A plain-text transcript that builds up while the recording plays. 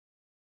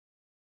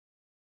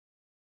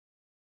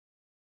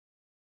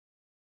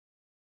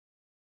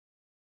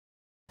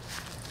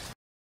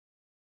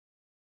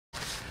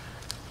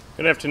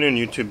Good afternoon,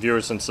 YouTube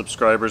viewers and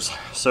subscribers.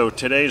 So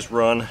today's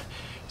run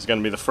is going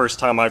to be the first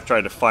time I've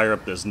tried to fire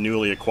up this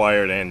newly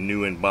acquired and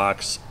new in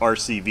box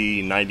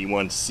RCV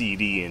 91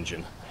 CD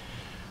engine.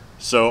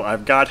 So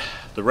I've got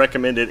the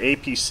recommended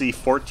APC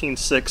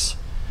 14.6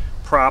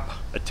 prop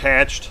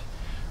attached,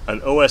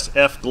 an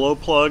OSF glow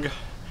plug,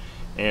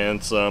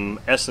 and some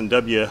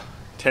S&W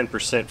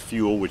 10%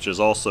 fuel, which is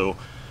also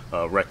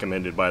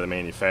recommended by the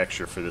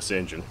manufacturer for this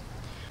engine.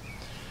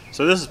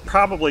 So this is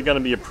probably going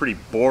to be a pretty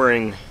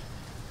boring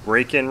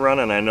break-in run,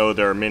 and I know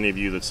there are many of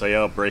you that say,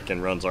 oh,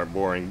 break-in runs aren't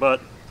boring, but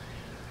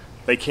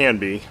they can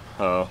be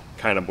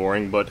kind of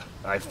boring. But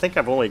I think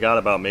I've only got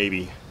about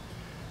maybe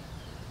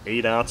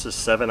 8 ounces,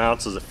 7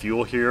 ounces of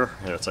fuel here,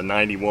 and it's a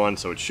 91,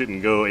 so it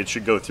should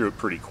go through it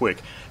pretty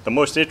quick. The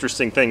most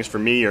interesting things for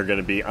me are going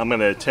to be, I'm going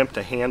to attempt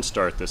to hand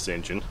start this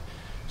engine,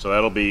 so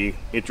that'll be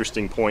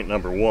interesting point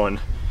number one.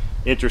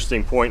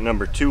 Interesting point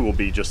number two will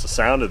be just the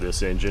sound of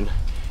this engine,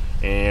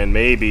 and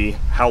maybe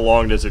how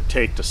long does it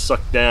take to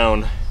suck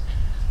down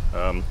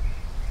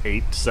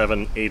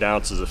 8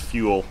 ounces of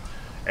fuel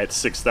at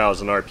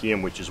 6,000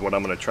 RPM, which is what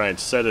I'm going to try and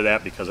set it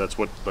at, because that's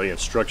what the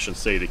instructions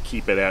say to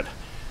keep it at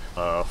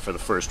for the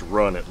first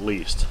run at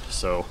least.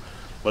 So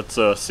let's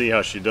see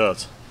how she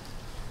does.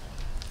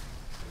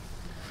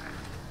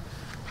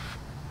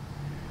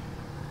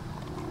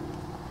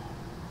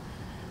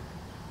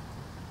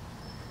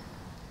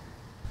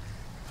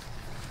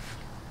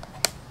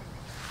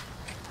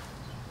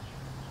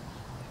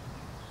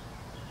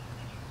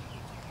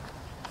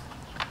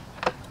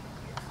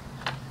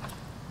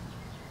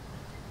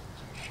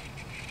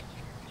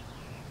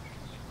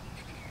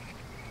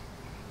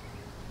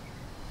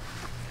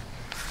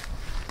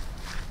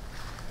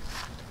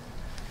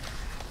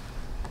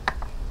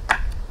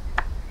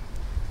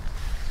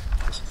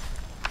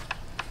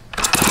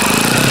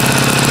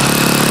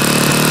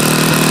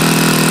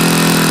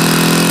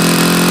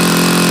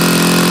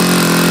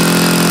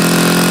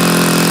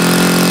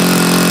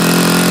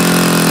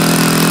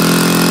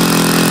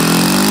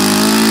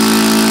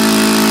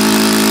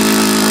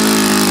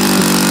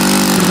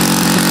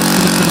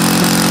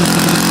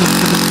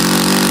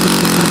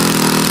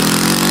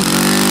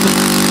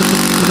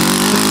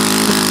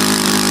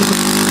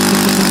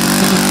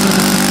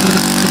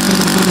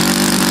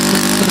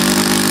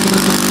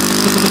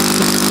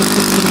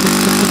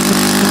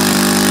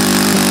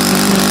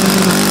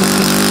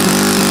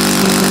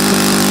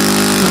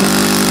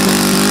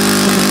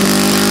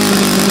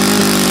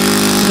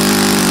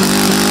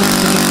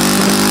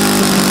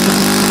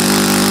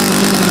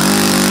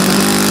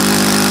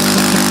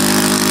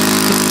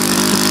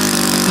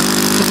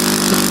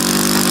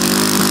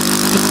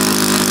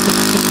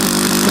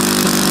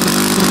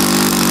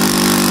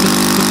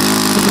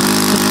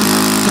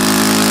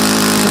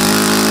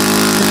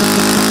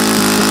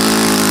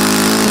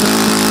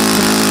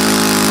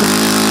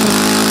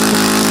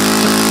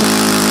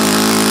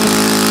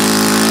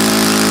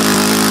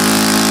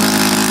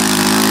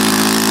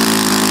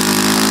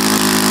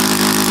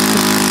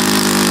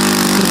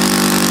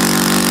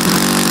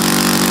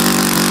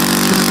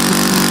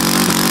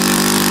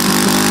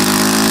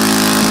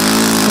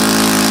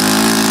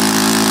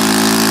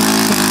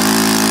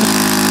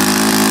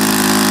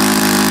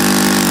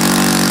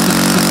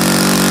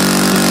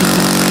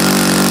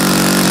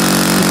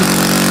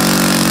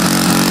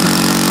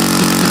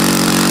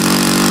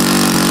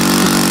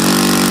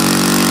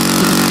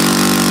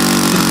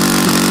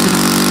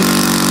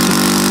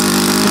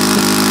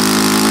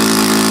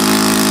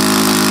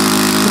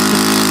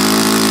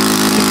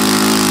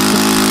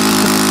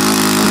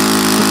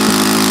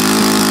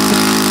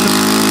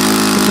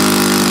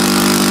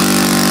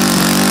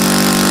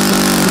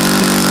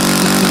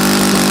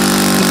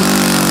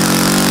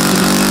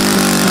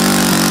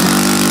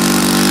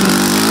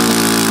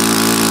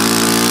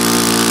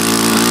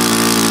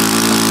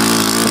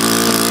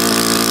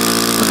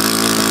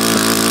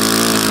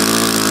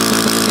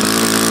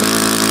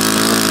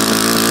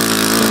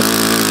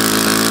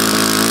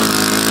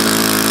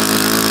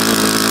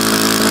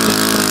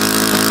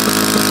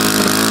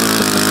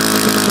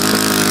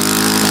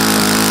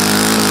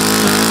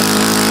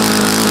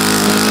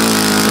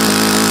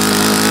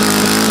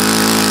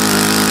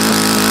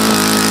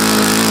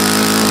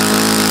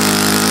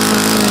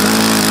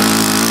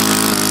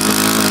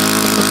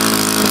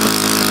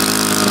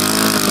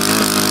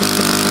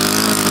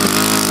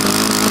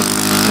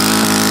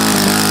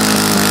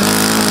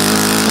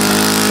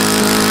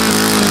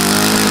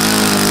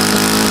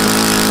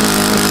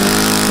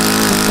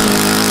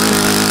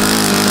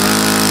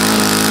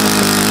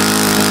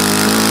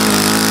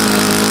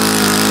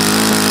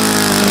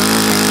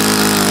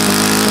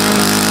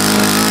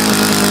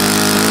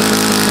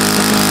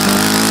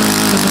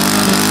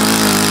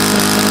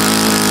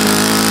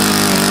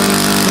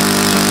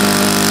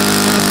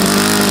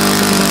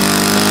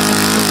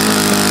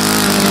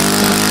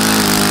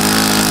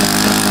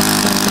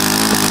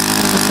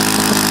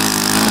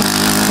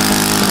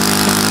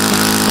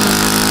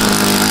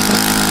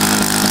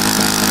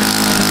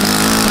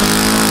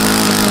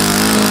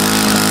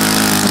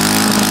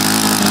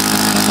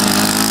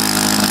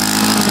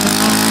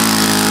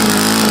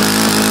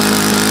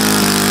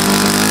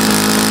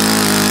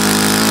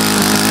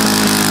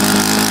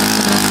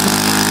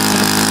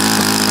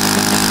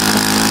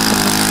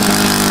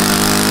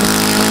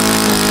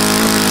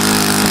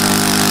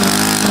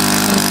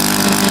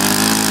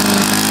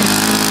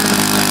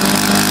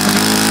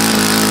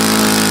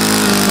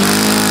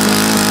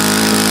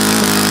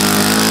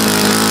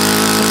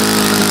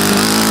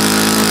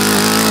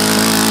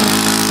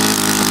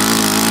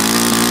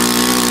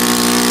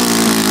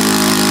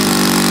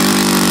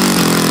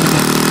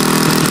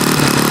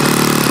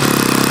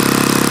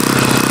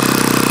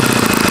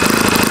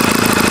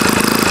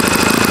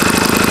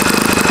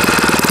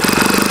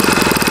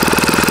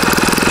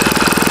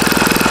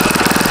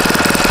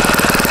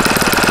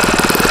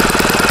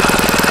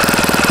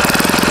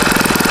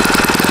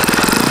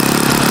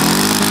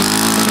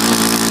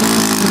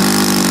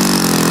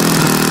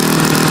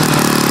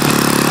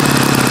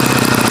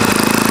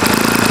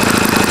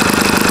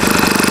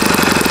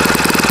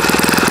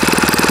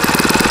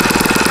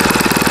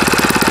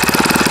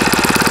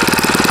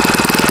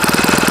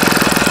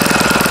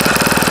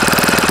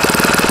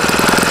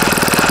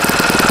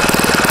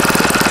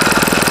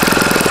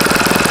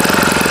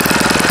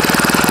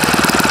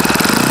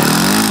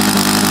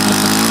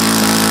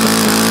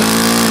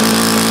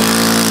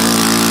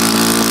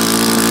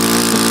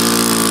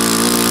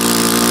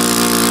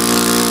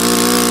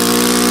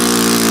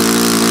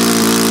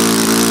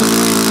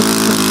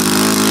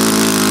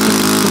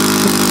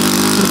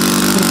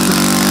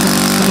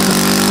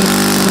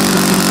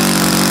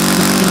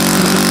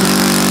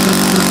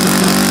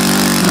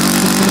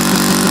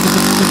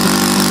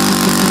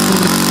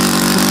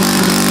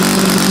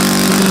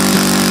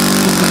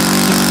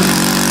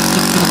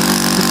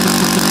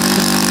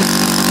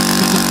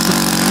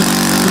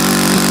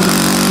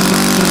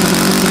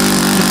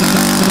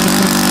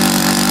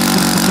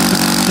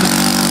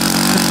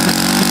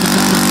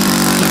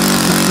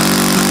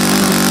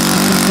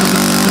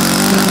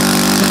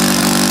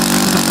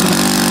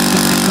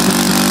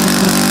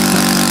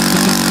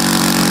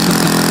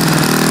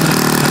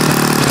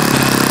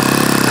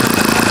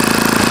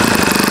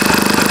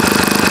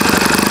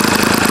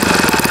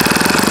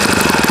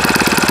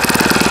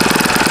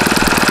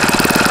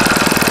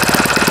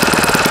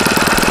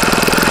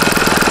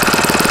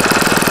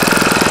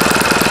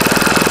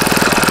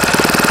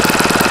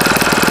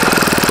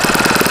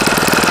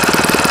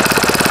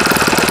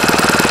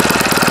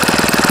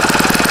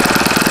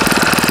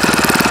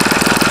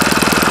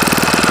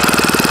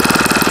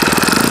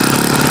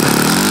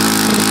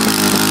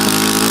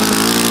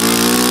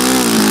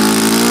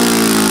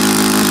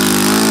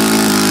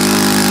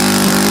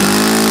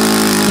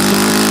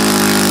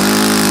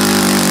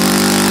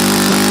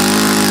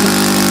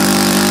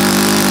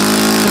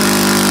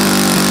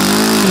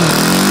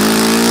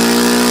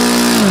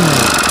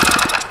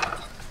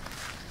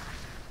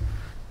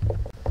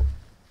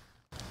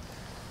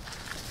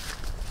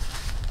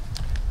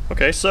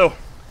 Okay, so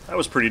that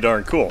was pretty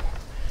darn cool.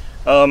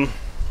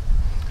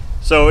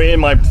 So in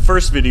my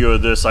first video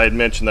of this, I had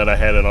mentioned that I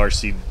had an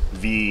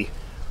RCV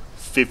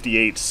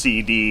 58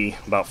 CD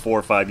about 4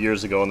 or 5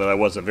 years ago, and that I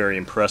wasn't very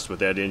impressed with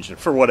that engine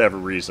for whatever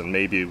reason.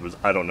 Maybe it was,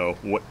 I don't know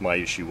what my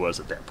issue was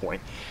at that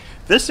point.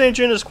 This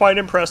engine is quite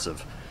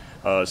impressive.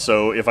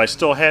 So if I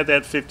still had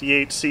that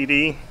 58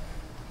 CD,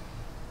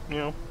 you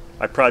know,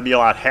 I'd probably be a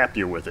lot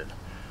happier with it.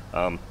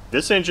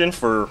 This engine,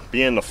 for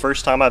being the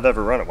first time I've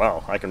ever run it,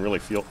 wow, I can really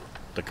feel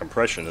the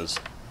compression is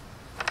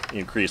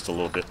increased a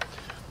little bit.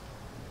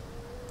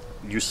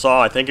 You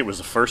saw, I think it was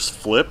the first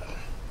flip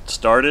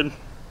started,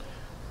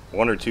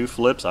 1 or 2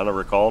 flips, I don't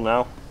recall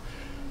now.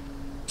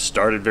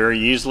 Started very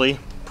easily,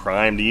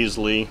 primed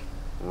easily,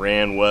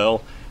 ran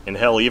well, and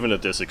hell, even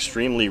at this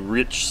extremely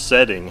rich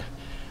setting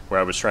where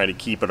I was trying to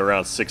keep it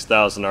around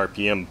 6,000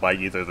 RPM by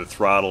either the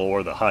throttle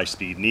or the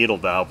high-speed needle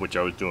valve, which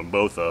I was doing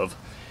both of,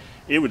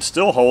 it would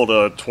still hold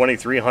a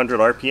 2,300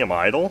 RPM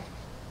idle.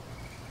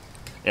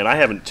 And I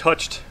haven't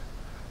touched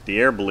the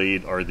air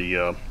bleed or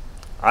the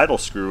idle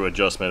screw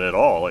adjustment at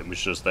all. It was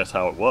just, that's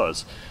how it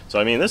was. So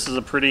I mean, this is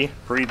a pretty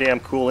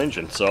damn cool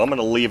engine. So I'm going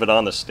to leave it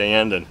on the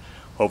stand, and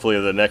hopefully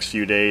the next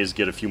few days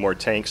get a few more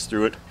tanks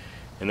through it,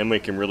 and then we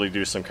can really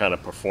do some kind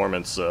of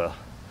performance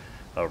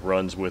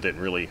runs with it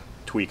and really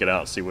tweak it out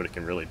and see what it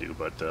can really do.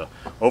 But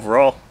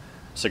overall,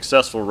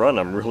 successful run.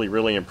 I'm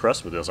really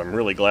impressed with this. I'm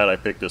really glad I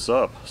picked this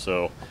up.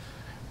 So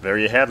there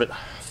you have it.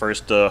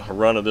 First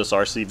run of this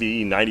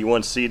RCV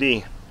 91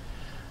 CD.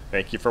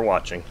 Thank you for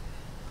watching.